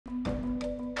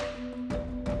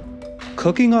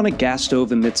Cooking on a gas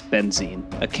stove emits benzene,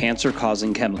 a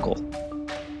cancer-causing chemical.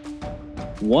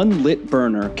 One lit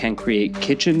burner can create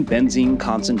kitchen benzene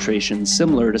concentrations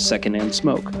similar to secondhand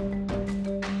smoke.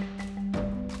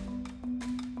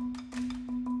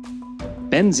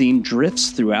 Benzene drifts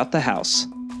throughout the house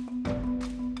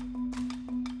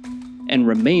and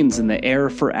remains in the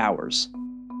air for hours.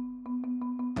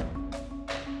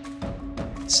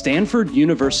 Stanford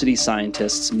University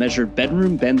scientists measured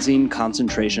bedroom benzene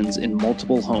concentrations in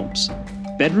multiple homes.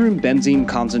 Bedroom benzene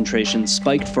concentrations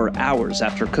spiked for hours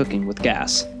after cooking with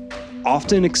gas,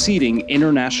 often exceeding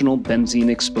international benzene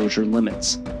exposure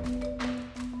limits.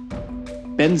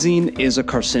 Benzene is a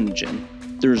carcinogen.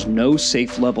 There is no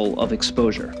safe level of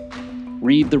exposure.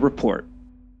 Read the report.